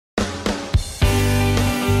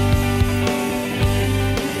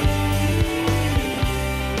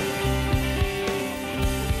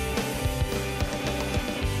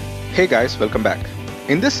Hey guys, welcome back.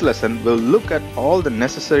 In this lesson, we'll look at all the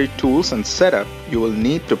necessary tools and setup you will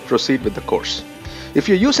need to proceed with the course. If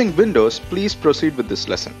you're using Windows, please proceed with this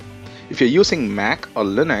lesson. If you're using Mac or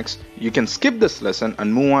Linux, you can skip this lesson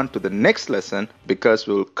and move on to the next lesson because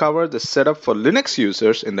we will cover the setup for Linux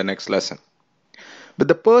users in the next lesson. With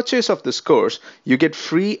the purchase of this course, you get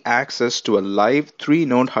free access to a live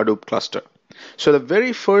 3-node Hadoop cluster. So the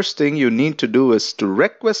very first thing you need to do is to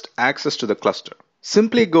request access to the cluster.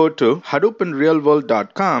 Simply go to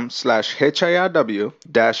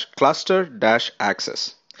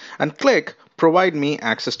hadoopinrealworld.com/hirw-cluster-access and click Provide me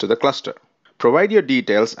access to the cluster. Provide your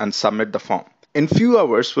details and submit the form. In few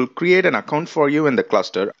hours, we'll create an account for you in the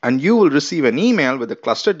cluster and you will receive an email with the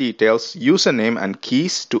cluster details, username and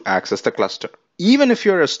keys to access the cluster. Even if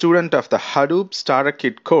you're a student of the Hadoop Starter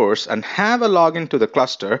Kit course and have a login to the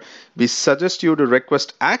cluster, we suggest you to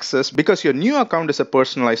request access because your new account is a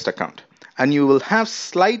personalized account and you will have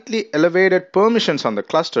slightly elevated permissions on the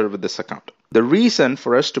cluster with this account. The reason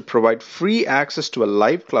for us to provide free access to a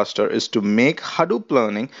live cluster is to make Hadoop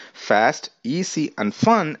learning fast, easy, and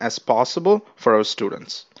fun as possible for our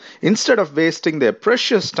students, instead of wasting their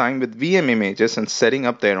precious time with VM images and setting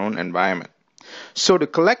up their own environment. So to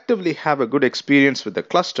collectively have a good experience with the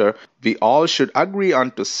cluster, we all should agree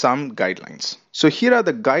on to some guidelines. So here are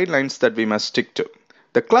the guidelines that we must stick to.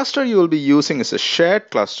 The cluster you will be using is a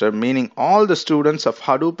shared cluster, meaning all the students of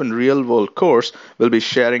Hadoop in Real World course will be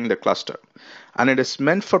sharing the cluster. And it is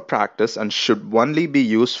meant for practice and should only be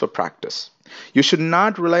used for practice. You should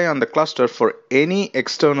not rely on the cluster for any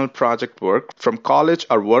external project work from college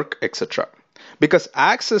or work, etc. Because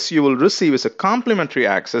access you will receive is a complimentary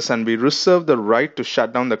access and we reserve the right to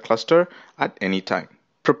shut down the cluster at any time.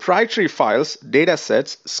 Proprietary files,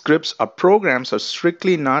 datasets, scripts, or programs are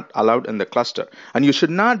strictly not allowed in the cluster, and you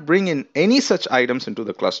should not bring in any such items into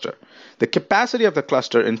the cluster. The capacity of the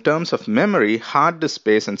cluster in terms of memory, hard disk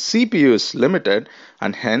space, and CPU is limited,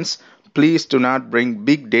 and hence, please do not bring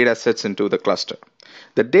big datasets into the cluster.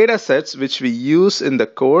 The datasets which we use in the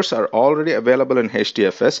course are already available in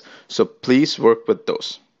HDFS, so please work with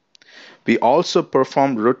those. We also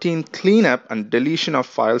perform routine cleanup and deletion of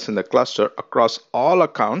files in the cluster across all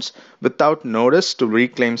accounts without notice to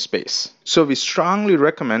reclaim space. So we strongly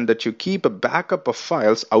recommend that you keep a backup of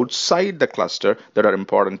files outside the cluster that are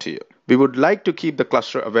important to you. We would like to keep the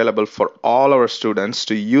cluster available for all our students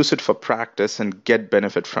to use it for practice and get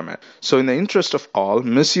benefit from it. So in the interest of all,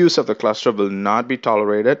 misuse of the cluster will not be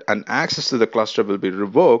tolerated and access to the cluster will be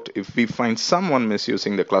revoked if we find someone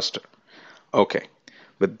misusing the cluster. Okay.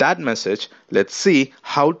 With that message, let's see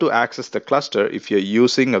how to access the cluster if you're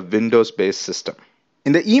using a Windows-based system.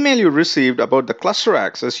 In the email you received about the cluster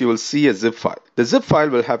access, you will see a zip file. The zip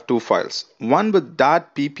file will have two files, one with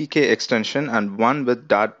 .ppk extension and one with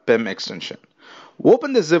 .pem extension.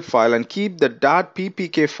 Open the zip file and keep the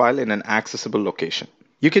 .ppk file in an accessible location.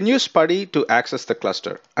 You can use PuTTY to access the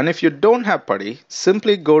cluster, and if you don't have PuTTY,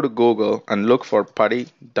 simply go to Google and look for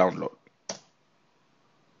PuTTY download.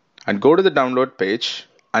 And go to the download page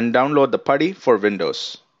and download the PuTTY for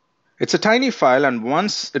Windows. It's a tiny file and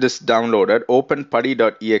once it is downloaded, open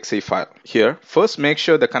putty.exe file. Here, first make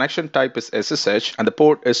sure the connection type is SSH and the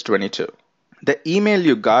port is 22. The email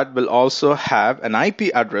you got will also have an IP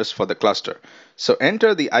address for the cluster. So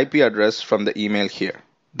enter the IP address from the email here.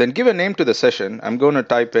 Then give a name to the session. I'm going to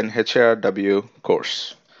type in HIRW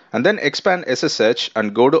course. And then expand SSH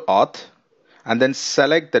and go to auth. And then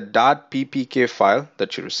select the .ppk file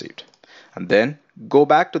that you received. And then go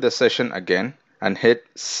back to the session again and hit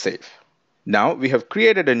save. Now we have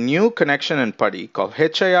created a new connection in PuTTY called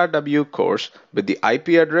HIRW course with the IP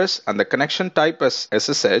address and the connection type as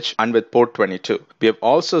SSH and with port 22. We have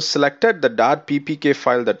also selected the .ppk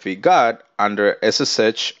file that we got under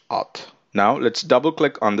SSH auth. Now let's double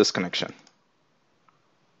click on this connection.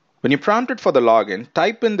 When you're prompted for the login,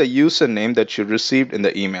 type in the username that you received in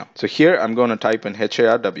the email. So here I'm going to type in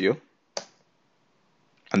HIRW.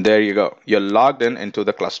 And there you go. You're logged in into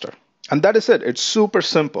the cluster. And that is it. It's super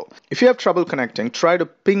simple. If you have trouble connecting, try to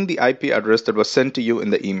ping the IP address that was sent to you in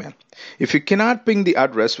the email. If you cannot ping the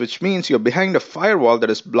address, which means you're behind a firewall that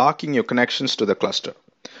is blocking your connections to the cluster.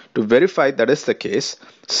 To verify that is the case,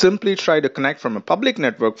 simply try to connect from a public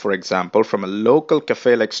network, for example, from a local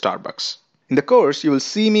cafe like Starbucks. In the course, you will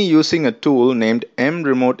see me using a tool named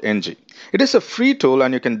mRemoteNG. It is a free tool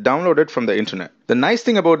and you can download it from the internet. The nice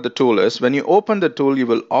thing about the tool is when you open the tool, you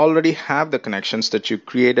will already have the connections that you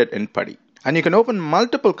created in PuTTY. And you can open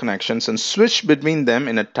multiple connections and switch between them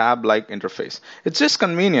in a tab-like interface. It's just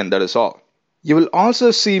convenient, that is all. You will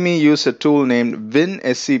also see me use a tool named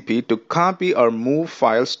WinSCP to copy or move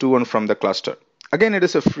files to and from the cluster. Again, it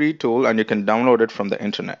is a free tool and you can download it from the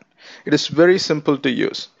internet. It is very simple to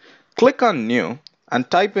use. Click on New and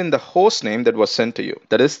type in the host name that was sent to you.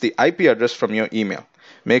 That is the IP address from your email.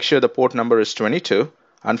 Make sure the port number is 22.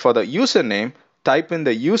 And for the username, type in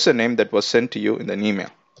the username that was sent to you in an email.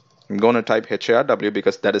 I'm going to type HARW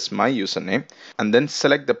because that is my username. And then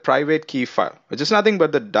select the private key file, which is nothing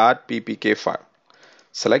but the .ppk file.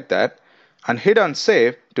 Select that and hit on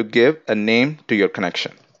save to give a name to your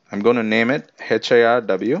connection. I'm going to name it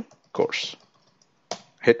HARW course.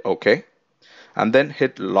 Hit OK and then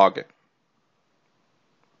hit login.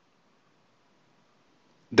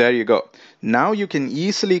 There you go. Now you can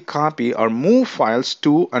easily copy or move files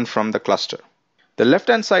to and from the cluster. The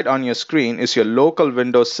left-hand side on your screen is your local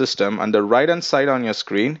Windows system and the right-hand side on your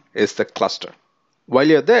screen is the cluster. While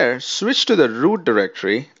you're there, switch to the root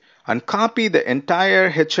directory and copy the entire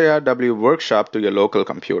HARW workshop to your local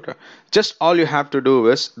computer. Just all you have to do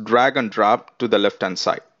is drag and drop to the left-hand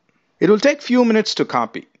side. It will take few minutes to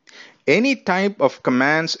copy. Any type of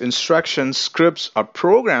commands, instructions, scripts, or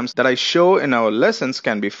programs that I show in our lessons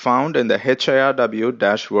can be found in the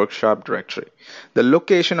HARW-workshop directory. The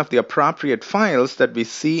location of the appropriate files that we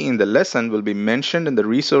see in the lesson will be mentioned in the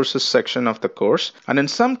resources section of the course, and in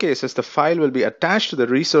some cases the file will be attached to the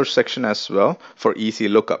resource section as well for easy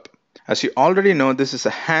lookup. As you already know, this is a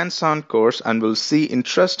hands-on course and we'll see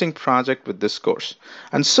interesting project with this course.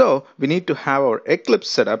 And so we need to have our Eclipse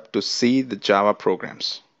set up to see the Java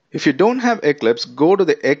programs. If you don't have Eclipse, go to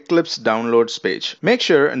the Eclipse downloads page. Make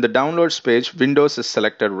sure in the downloads page, Windows is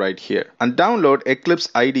selected right here and download Eclipse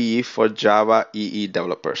IDE for Java EE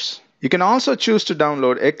developers. You can also choose to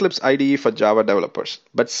download Eclipse IDE for Java developers,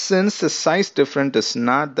 but since the size difference is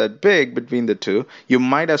not that big between the two, you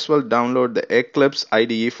might as well download the Eclipse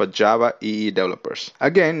IDE for Java EE developers.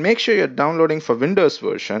 Again, make sure you're downloading for Windows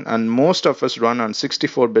version, and most of us run on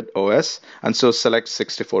 64-bit OS, and so select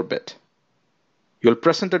 64-bit. You'll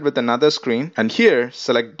present it with another screen, and here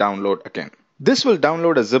select download again. This will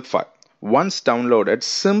download a zip file. Once downloaded,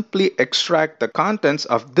 simply extract the contents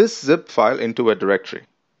of this zip file into a directory.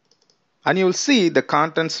 And you'll see the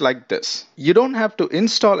contents like this. You don't have to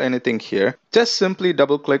install anything here, just simply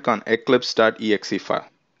double click on eclipse.exe file.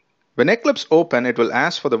 When Eclipse opens, it will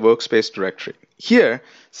ask for the workspace directory. Here,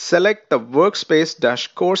 select the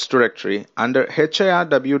workspace-course directory under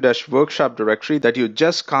HARW-workshop directory that you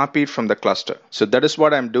just copied from the cluster. So that is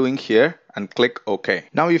what I'm doing here, and click OK.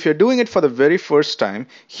 Now if you're doing it for the very first time,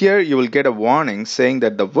 here you will get a warning saying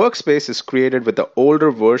that the workspace is created with the older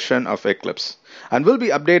version of Eclipse and will be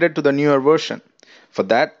updated to the newer version. For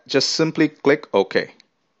that, just simply click OK.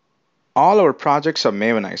 All our projects are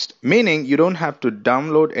Mavenized, meaning you don't have to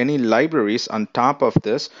download any libraries on top of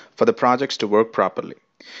this for the projects to work properly.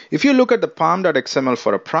 If you look at the pom.xml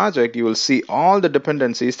for a project, you will see all the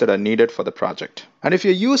dependencies that are needed for the project. And if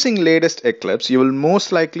you're using latest Eclipse, you will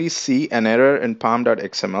most likely see an error in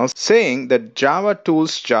pom.xml saying that Java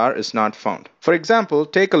tools jar is not found. For example,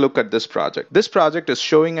 take a look at this project. This project is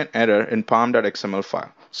showing an error in pom.xml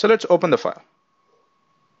file. So let's open the file.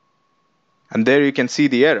 And there you can see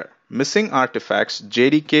the error. Missing artifacts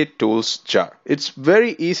JDK tools jar. It's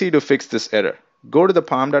very easy to fix this error. Go to the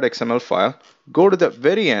pom.xml file, go to the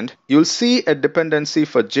very end, you'll see a dependency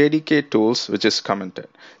for JDK tools which is commented.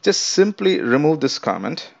 Just simply remove this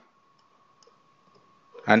comment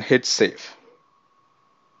and hit save.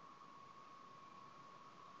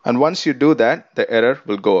 And once you do that, the error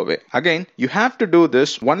will go away. Again, you have to do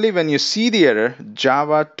this only when you see the error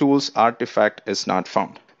Java tools artifact is not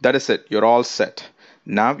found. That is it, you're all set.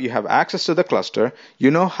 Now you have access to the cluster, you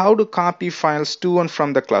know how to copy files to and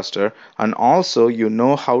from the cluster, and also you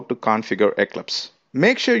know how to configure Eclipse.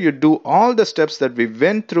 Make sure you do all the steps that we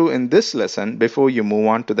went through in this lesson before you move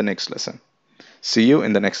on to the next lesson. See you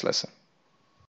in the next lesson.